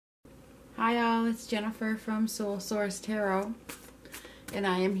Hi all, it's Jennifer from Soul Source Tarot, and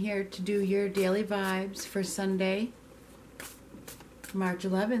I am here to do your daily vibes for Sunday, March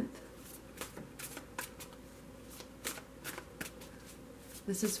 11th.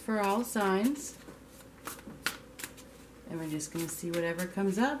 This is for all signs, and we're just going to see whatever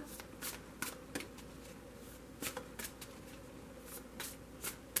comes up.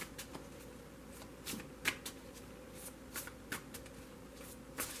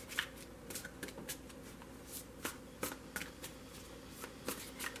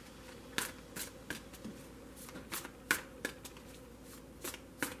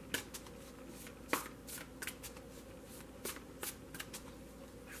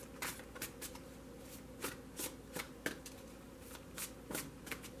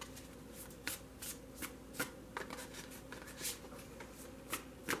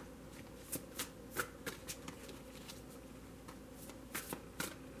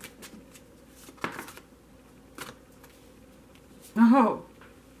 Oh.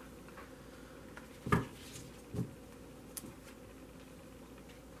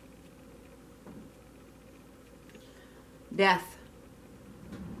 Death.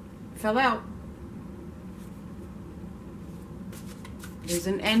 Fell out. There's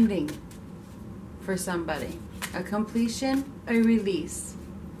an ending for somebody. A completion, a release.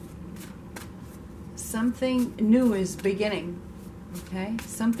 Something new is beginning. Okay?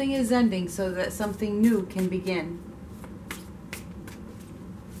 Something is ending so that something new can begin.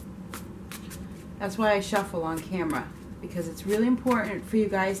 That's why I shuffle on camera, because it's really important for you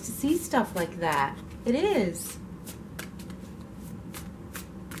guys to see stuff like that. It is.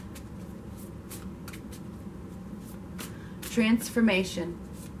 Transformation.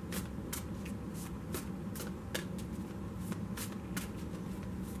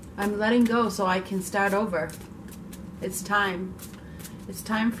 I'm letting go so I can start over. It's time. It's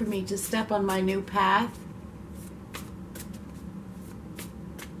time for me to step on my new path.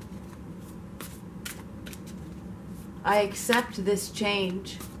 I accept this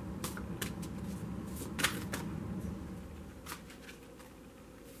change.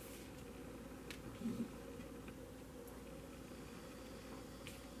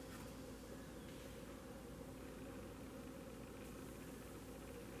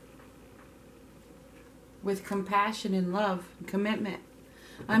 With compassion and love and commitment.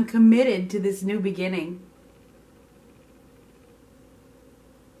 I'm committed to this new beginning.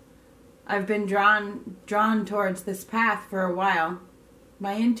 I've been drawn towards this path for a while.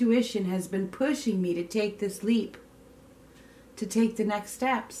 My intuition has been pushing me to take this leap, to take the next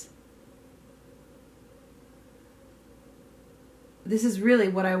steps. This is really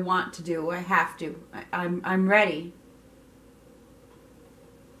what I want to do. I have to. I'm ready.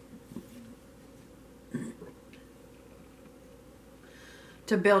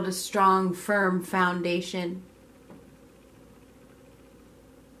 To build a strong, firm foundation.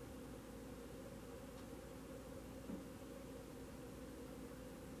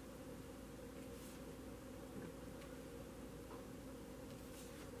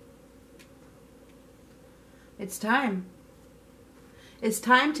 It's time. It's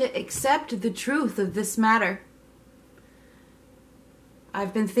time to accept the truth of this matter.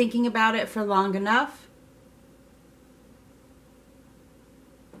 I've been thinking about it for long enough.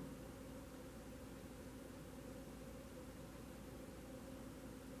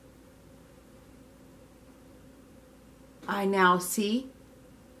 I now see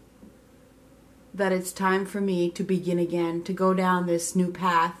that it's time for me to begin again, to go down this new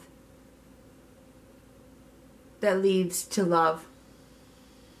path that leads to love.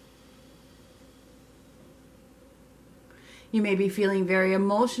 You may be feeling very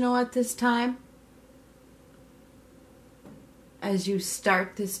emotional at this time as you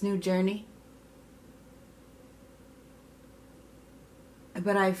start this new journey.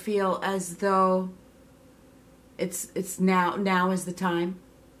 But I feel as though it's now is the time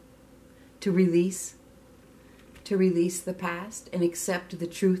to release the past and accept the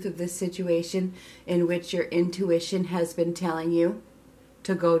truth of this situation in which your intuition has been telling you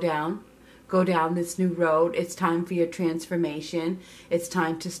to go down this new road. It's time for your transformation. It's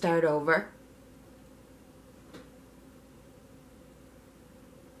time to start over.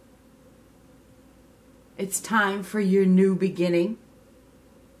 It's time for your new beginning.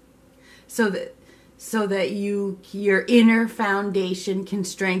 So that your inner foundation can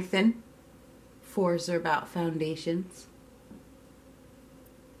strengthen. Fours are about foundations.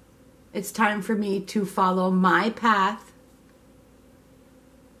 It's time for me to follow my path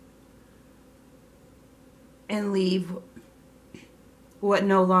and leave what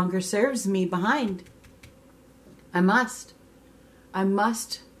no longer serves me behind. I must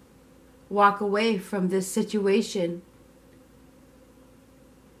walk away from this situation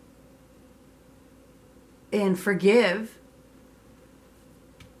and forgive,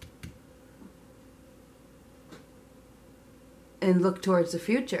 and look towards the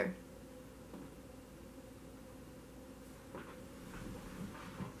future.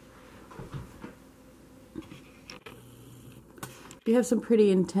 You have some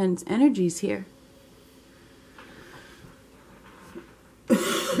pretty intense energies here.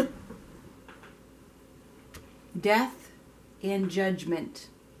 Death and judgment.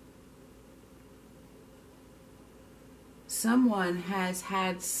 Someone has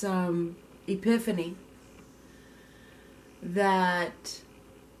had some epiphany that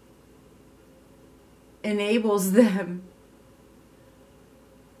enables them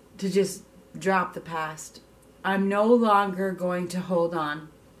to just drop the past. I'm no longer going to hold on.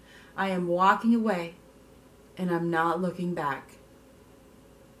 I am walking away, and I'm not looking back.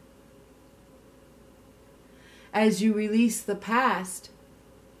 As you release the past,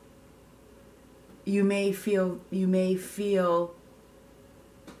 you may feel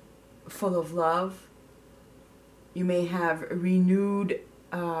full of love. You may have renewed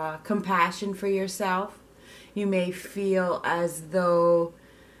compassion for yourself. You may feel as though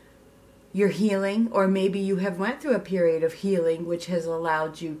you're healing, or maybe you have went through a period of healing which has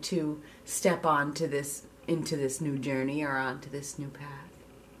allowed you to step into this new journey or onto this new path.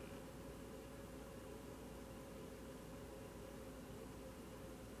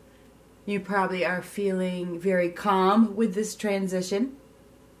 You probably are feeling very calm with this transition,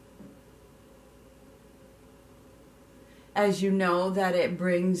 as you know that it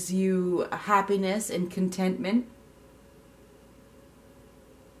brings you happiness and contentment.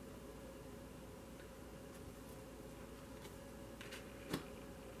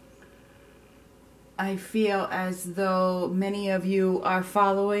 I feel as though many of you are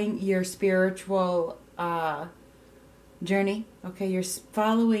following your spiritual journey. Okay, you're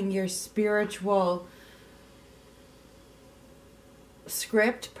following your spiritual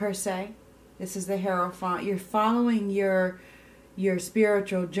script, per se. This is the Hierophant. You're following your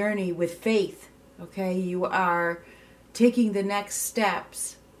spiritual journey with faith. Okay, you are taking the next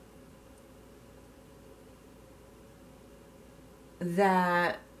steps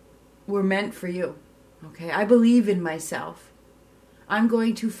that were meant for you. Okay, I believe in myself. I'm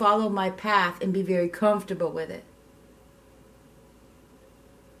going to follow my path and be very comfortable with it.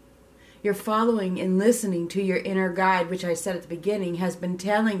 You're following and listening to your inner guide, which I said at the beginning has been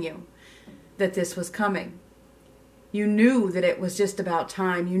telling you that this was coming. You knew that it was just about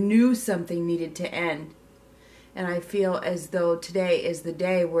time. You knew something needed to end. And I feel as though today is the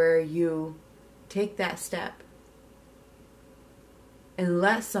day where you take that step and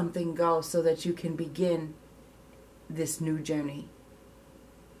let something go so that you can begin this new journey.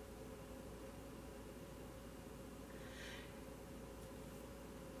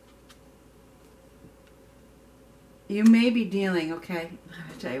 You may be dealing, okay,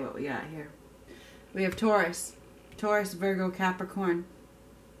 I'll tell you what we got here. We have Taurus, Virgo, Capricorn.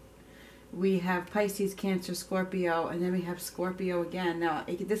 We have Pisces, Cancer, Scorpio, and then we have Scorpio again. Now,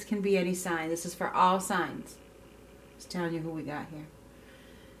 this can be any sign. This is for all signs. Just telling you who we got here.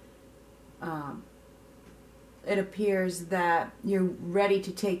 It appears that you're ready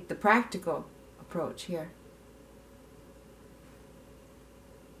to take the practical approach here.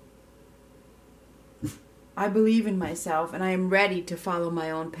 I believe in myself, and I am ready to follow my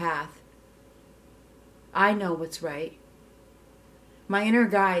own path. I know what's right. My inner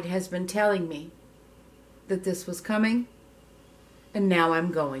guide has been telling me that this was coming, and now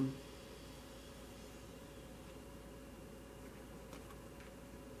I'm going.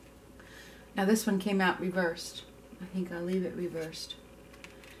 Now this one came out reversed. I think I'll leave it reversed,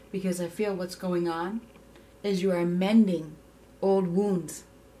 because I feel what's going on is you are mending old wounds.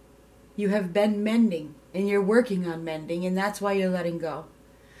 You have been mending, and you're working on mending, and that's why you're letting go.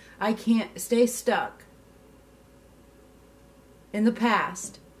 I can't stay stuck in the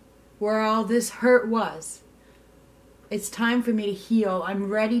past where all this hurt was. It's time for me to heal. I'm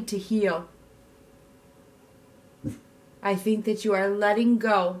ready to heal. I think that you are letting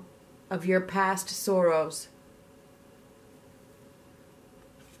go of your past sorrows.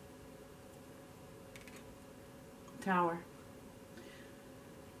 Tower.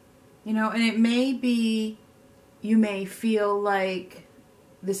 You know, and it may be, you may feel like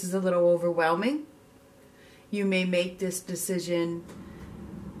this is a little overwhelming. You may make this decision,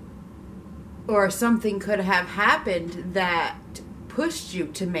 or something could have happened that pushed you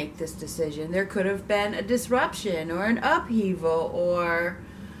to make this decision. There could have been a disruption or an upheaval or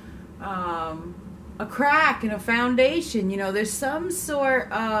a crack in a foundation. You know, there's some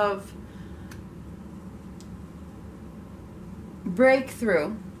sort of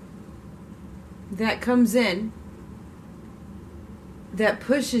breakthrough that comes in that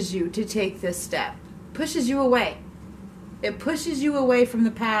pushes you to take this step, pushes you away. It pushes you away from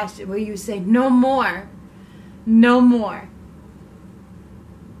the past where you say, no more, no more.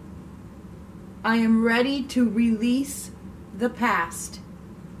 I am ready to release the past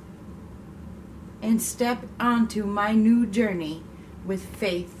and step onto my new journey with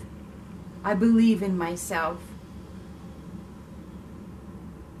faith. I believe in myself.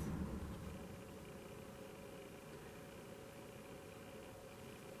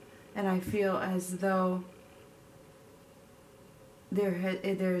 And I feel as though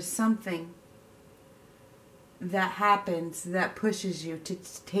there's something that happens that pushes you to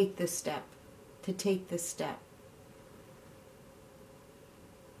take this step,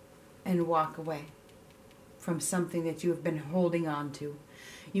 and walk away from something that you have been holding on to.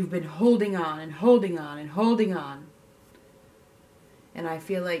 You've been holding on and holding on and holding on. And I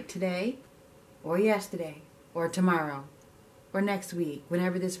feel like today, or yesterday, or tomorrow, or next week,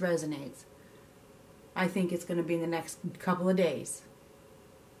 whenever this resonates, I think it's going to be in the next couple of days,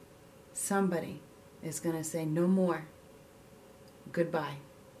 somebody is going to say, no more. Goodbye.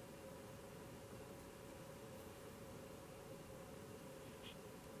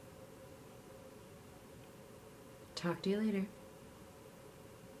 Talk to you later.